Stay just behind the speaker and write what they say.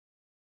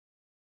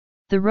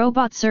The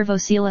robot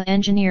Servosila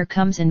Engineer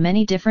comes in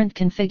many different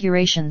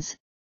configurations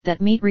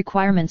that meet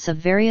requirements of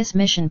various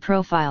mission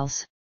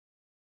profiles.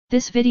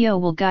 This video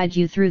will guide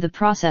you through the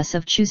process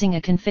of choosing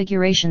a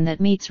configuration that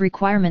meets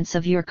requirements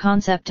of your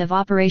concept of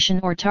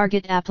operation or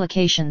target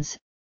applications,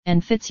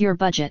 and fits your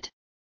budget.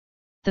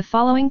 The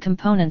following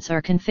components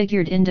are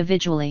configured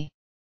individually: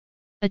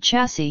 a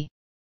chassis,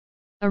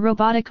 a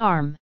robotic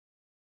arm,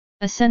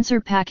 a sensor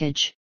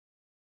package,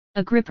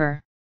 a gripper,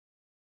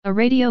 a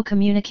radio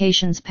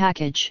communications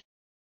package,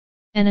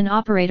 and an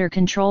operator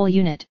control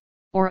unit,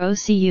 or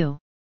OCU.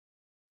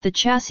 The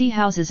chassis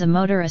houses a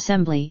motor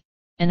assembly,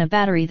 and a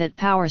battery that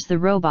powers the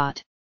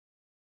robot.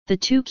 The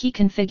two key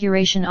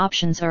configuration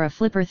options are a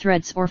flipper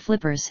threads or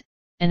flippers,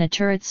 and a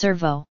turret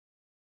servo.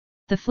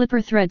 The flipper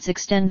threads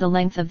extend the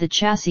length of the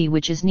chassis,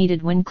 which is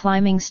needed when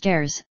climbing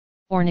stairs,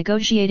 or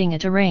negotiating a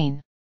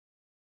terrain.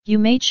 You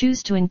may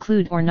choose to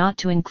include or not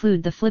to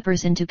include the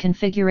flippers into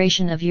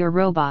configuration of your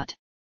robot.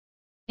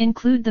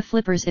 Include the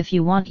flippers if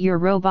you want your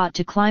robot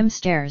to climb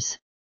stairs.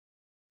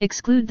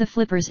 Exclude the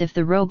flippers if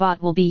the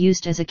robot will be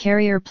used as a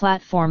carrier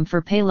platform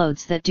for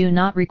payloads that do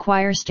not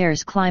require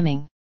stairs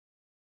climbing.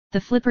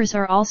 The flippers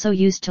are also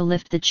used to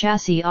lift the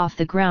chassis off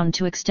the ground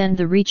to extend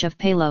the reach of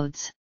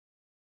payloads.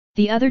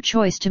 The other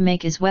choice to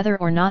make is whether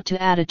or not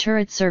to add a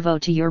turret servo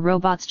to your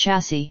robot's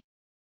chassis.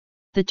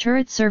 The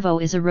turret servo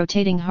is a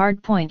rotating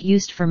hardpoint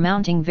used for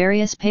mounting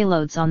various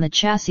payloads on the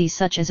chassis,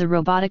 such as a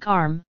robotic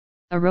arm,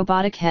 a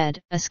robotic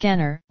head, a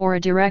scanner, or a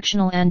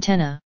directional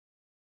antenna.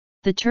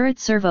 The turret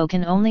servo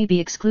can only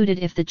be excluded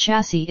if the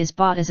chassis is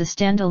bought as a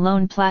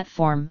standalone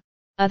platform,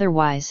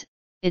 otherwise,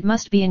 it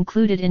must be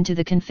included into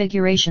the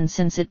configuration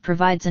since it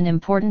provides an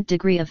important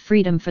degree of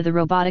freedom for the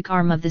robotic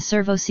arm of the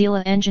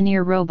Servosila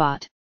Engineer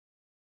robot.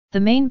 The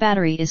main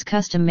battery is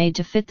custom made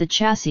to fit the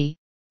chassis,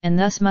 and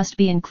thus must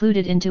be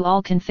included into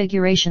all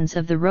configurations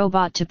of the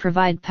robot to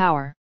provide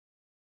power.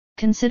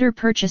 Consider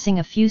purchasing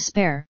a few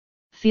spare,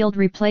 field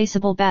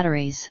replaceable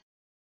batteries.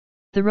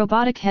 The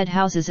robotic head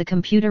houses a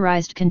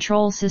computerized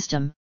control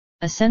system,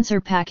 a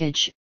sensor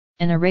package,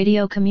 and a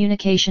radio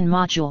communication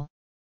module.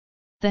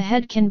 The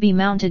head can be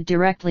mounted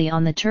directly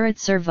on the turret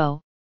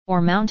servo, or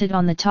mounted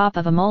on the top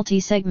of a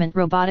multi-segment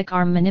robotic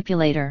arm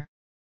manipulator.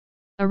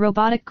 A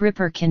robotic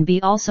gripper can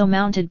be also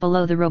mounted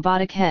below the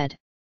robotic head.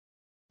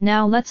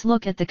 Now let's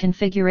look at the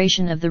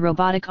configuration of the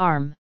robotic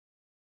arm.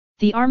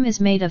 The arm is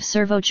made of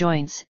servo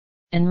joints,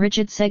 and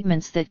rigid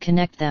segments that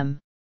connect them.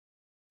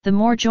 The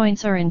more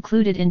joints are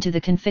included into the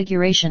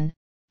configuration,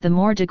 the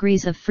more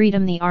degrees of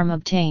freedom the arm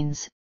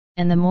obtains,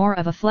 and the more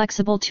of a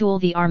flexible tool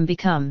the arm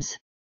becomes.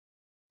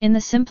 In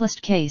the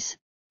simplest case,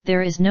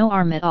 there is no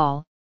arm at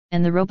all,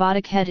 and the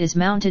robotic head is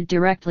mounted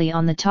directly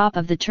on the top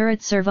of the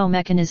turret servo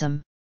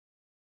mechanism.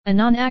 A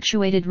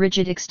non-actuated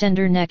rigid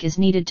extender neck is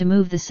needed to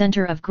move the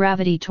center of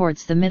gravity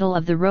towards the middle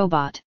of the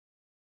robot.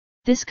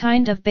 This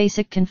kind of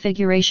basic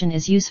configuration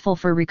is useful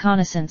for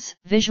reconnaissance,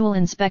 visual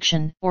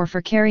inspection, or for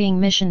carrying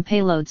mission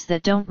payloads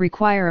that don't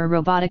require a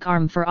robotic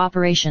arm for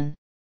operation.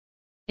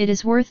 It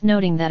is worth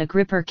noting that a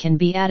gripper can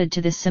be added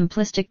to this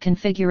simplistic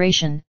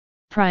configuration,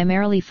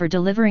 primarily for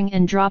delivering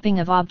and dropping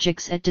of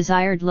objects at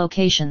desired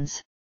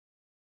locations.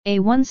 A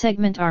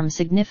one-segment arm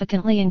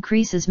significantly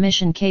increases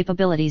mission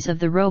capabilities of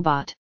the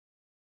robot.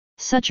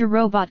 Such a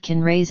robot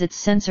can raise its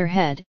sensor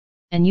head,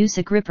 and use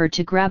a gripper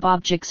to grab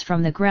objects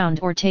from the ground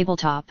or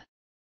tabletop.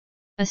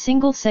 A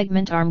single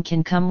segment arm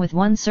can come with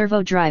one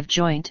servo drive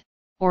joint,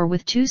 or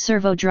with two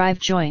servo drive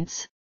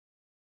joints.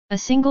 A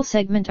single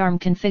segment arm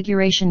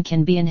configuration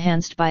can be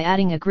enhanced by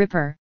adding a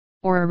gripper,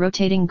 or a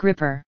rotating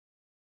gripper.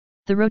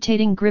 The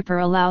rotating gripper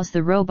allows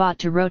the robot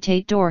to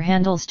rotate door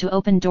handles to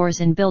open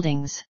doors in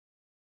buildings.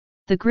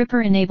 The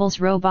gripper enables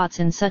robots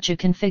in such a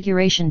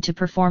configuration to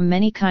perform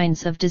many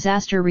kinds of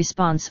disaster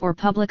response or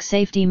public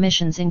safety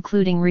missions,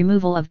 including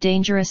removal of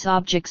dangerous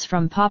objects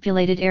from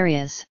populated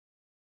areas.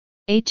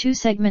 A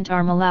two-segment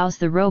arm allows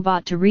the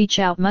robot to reach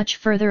out much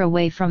further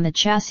away from the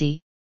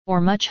chassis, or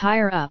much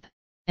higher up,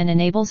 and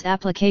enables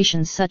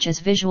applications such as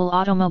visual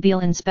automobile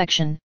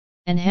inspection,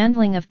 and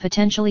handling of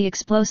potentially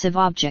explosive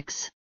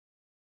objects.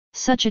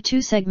 Such a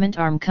two-segment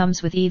arm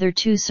comes with either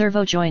two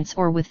servo joints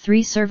or with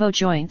three servo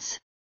joints.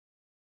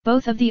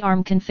 Both of the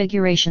arm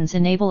configurations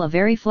enable a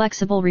very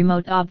flexible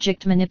remote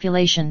object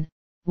manipulation,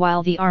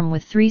 while the arm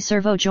with three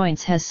servo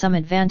joints has some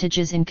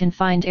advantages in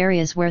confined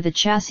areas where the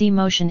chassis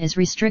motion is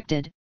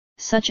restricted,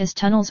 such as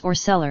tunnels or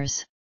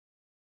cellars.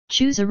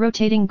 Choose a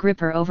rotating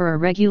gripper over a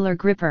regular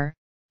gripper,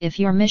 if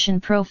your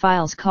mission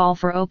profiles call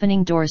for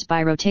opening doors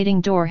by rotating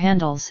door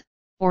handles,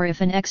 or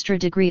if an extra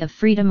degree of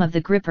freedom of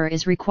the gripper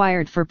is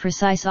required for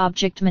precise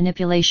object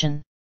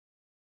manipulation.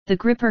 The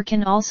gripper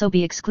can also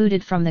be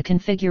excluded from the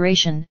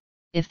configuration,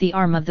 if the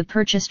arm of the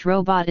purchased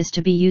robot is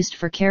to be used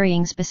for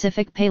carrying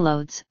specific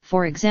payloads,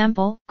 for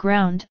example,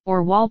 ground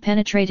or wall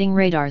penetrating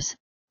radars,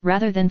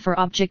 rather than for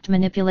object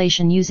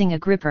manipulation using a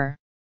gripper.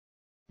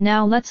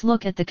 Now let's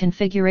look at the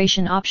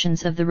configuration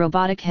options of the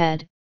robotic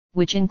head,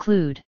 which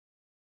include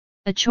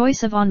a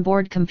choice of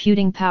onboard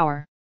computing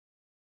power,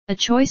 a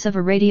choice of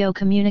a radio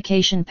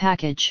communication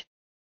package,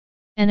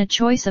 and a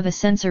choice of a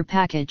sensor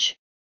package.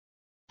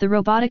 The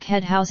robotic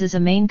head houses a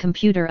main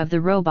computer of the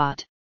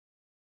robot.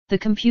 The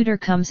computer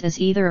comes as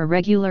either a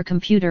regular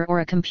computer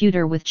or a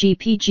computer with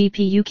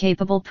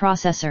GPU-capable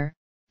processor,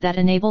 that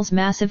enables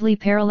massively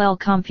parallel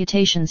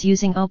computations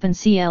using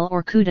OpenCL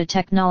or CUDA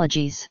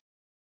technologies.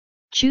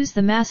 Choose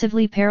the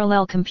massively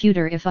parallel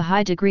computer if a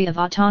high degree of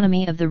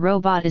autonomy of the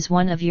robot is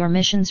one of your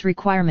mission's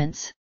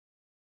requirements.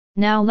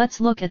 Now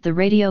let's look at the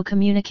radio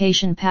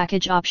communication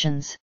package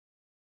options.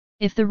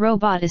 If the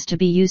robot is to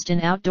be used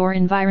in outdoor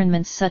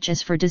environments such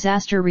as for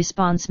disaster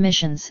response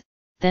missions,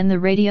 then the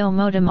radio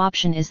modem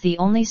option is the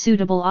only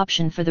suitable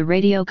option for the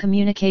radio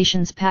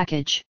communications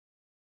package.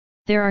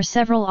 There are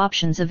several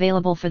options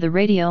available for the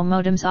radio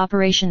modem's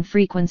operation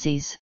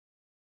frequencies.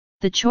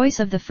 The choice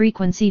of the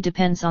frequency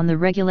depends on the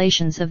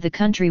regulations of the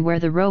country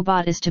where the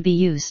robot is to be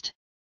used.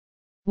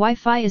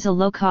 Wi-Fi is a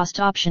low-cost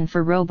option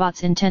for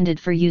robots intended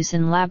for use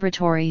in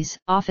laboratories,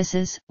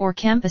 offices, or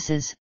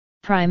campuses,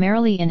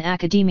 primarily in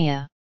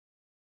academia.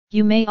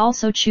 You may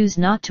also choose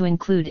not to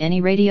include any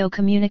radio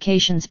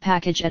communications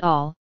package at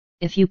all,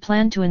 if you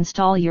plan to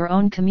install your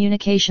own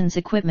communications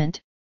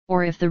equipment,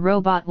 or if the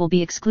robot will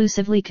be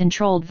exclusively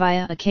controlled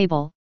via a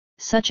cable,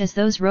 such as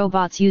those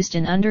robots used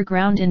in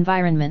underground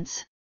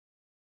environments.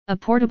 A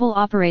portable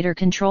operator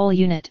control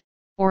unit,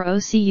 or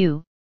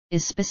OCU,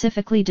 is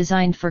specifically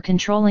designed for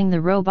controlling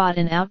the robot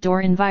in outdoor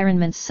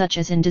environments such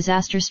as in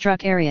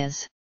disaster-struck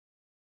areas.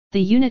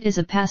 The unit is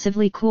a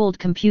passively cooled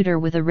computer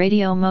with a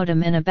radio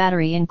modem and a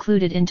battery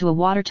included into a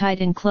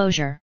watertight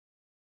enclosure.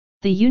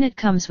 The unit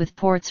comes with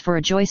ports for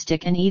a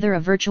joystick and either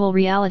a virtual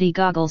reality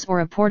goggles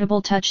or a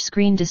portable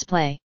touch-screen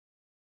display.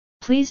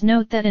 Please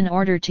note that in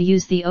order to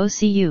use the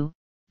OCU,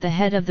 the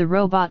head of the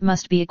robot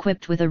must be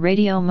equipped with a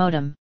radio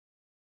modem.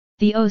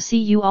 The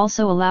OCU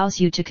also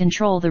allows you to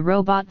control the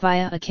robot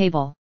via a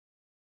cable.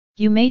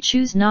 You may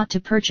choose not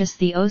to purchase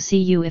the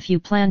OCU if you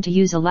plan to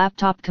use a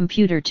laptop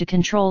computer to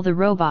control the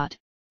robot,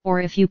 or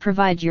if you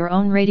provide your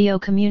own radio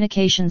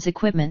communications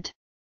equipment.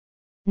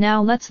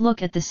 Now let's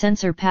look at the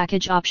sensor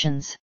package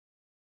options.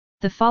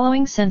 The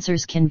following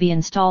sensors can be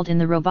installed in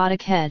the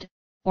robotic head,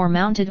 or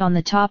mounted on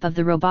the top of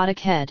the robotic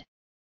head.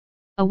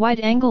 A wide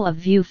angle of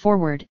view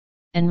forward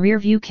and rear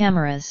view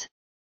cameras.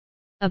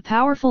 A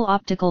powerful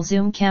optical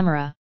zoom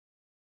camera.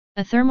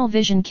 A thermal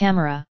vision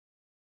camera.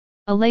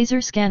 A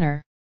laser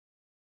scanner.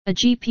 A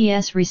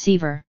GPS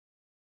receiver.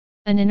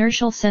 An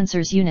inertial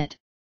sensors unit,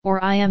 or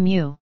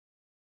IMU.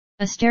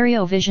 A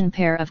stereo vision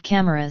pair of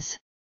cameras.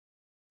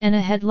 And a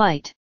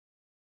headlight.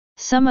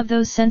 Some of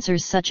those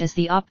sensors such as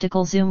the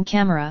optical zoom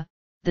camera,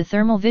 the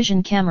thermal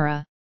vision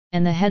camera,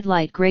 and the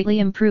headlight greatly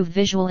improve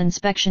visual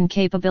inspection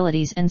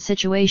capabilities and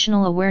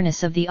situational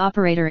awareness of the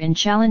operator in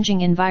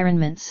challenging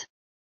environments.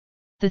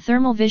 The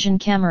thermal vision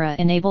camera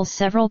enables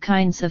several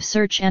kinds of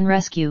search and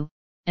rescue,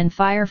 and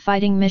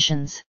firefighting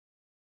missions.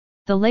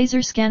 The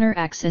laser scanner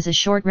acts as a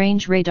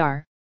short-range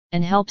radar,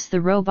 and helps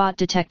the robot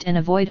detect and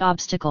avoid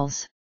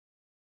obstacles.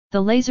 The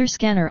laser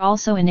scanner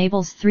also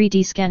enables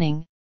 3D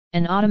scanning,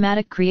 and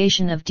automatic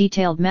creation of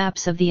detailed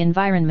maps of the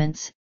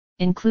environments,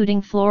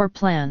 including floor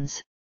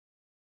plans.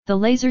 The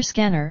laser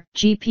scanner,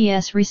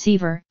 GPS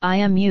receiver,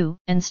 IMU,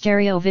 and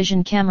stereo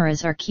vision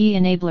cameras are key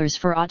enablers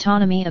for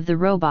autonomy of the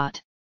robot.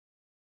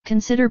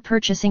 Consider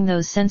purchasing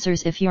those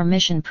sensors if your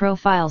mission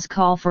profiles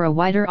call for a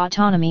wider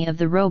autonomy of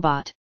the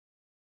robot.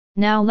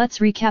 Now let's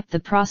recap the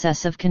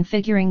process of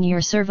configuring your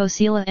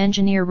Servosila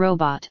Engineer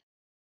robot.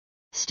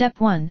 Step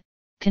 1.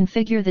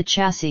 Configure the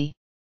chassis.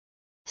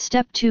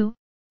 Step 2.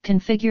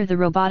 Configure the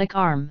robotic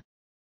arm.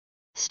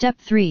 Step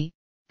 3.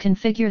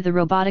 Configure the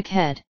robotic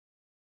head.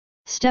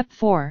 Step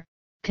 4.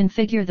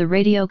 Configure the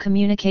radio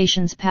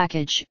communications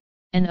package,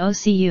 and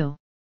OCU.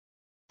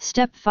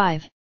 Step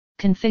 5.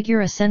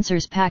 Configure a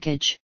sensors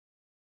package.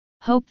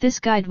 Hope this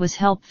guide was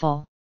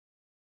helpful.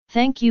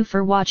 Thank you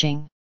for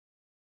watching.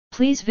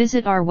 Please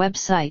visit our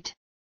website.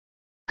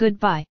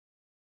 Goodbye.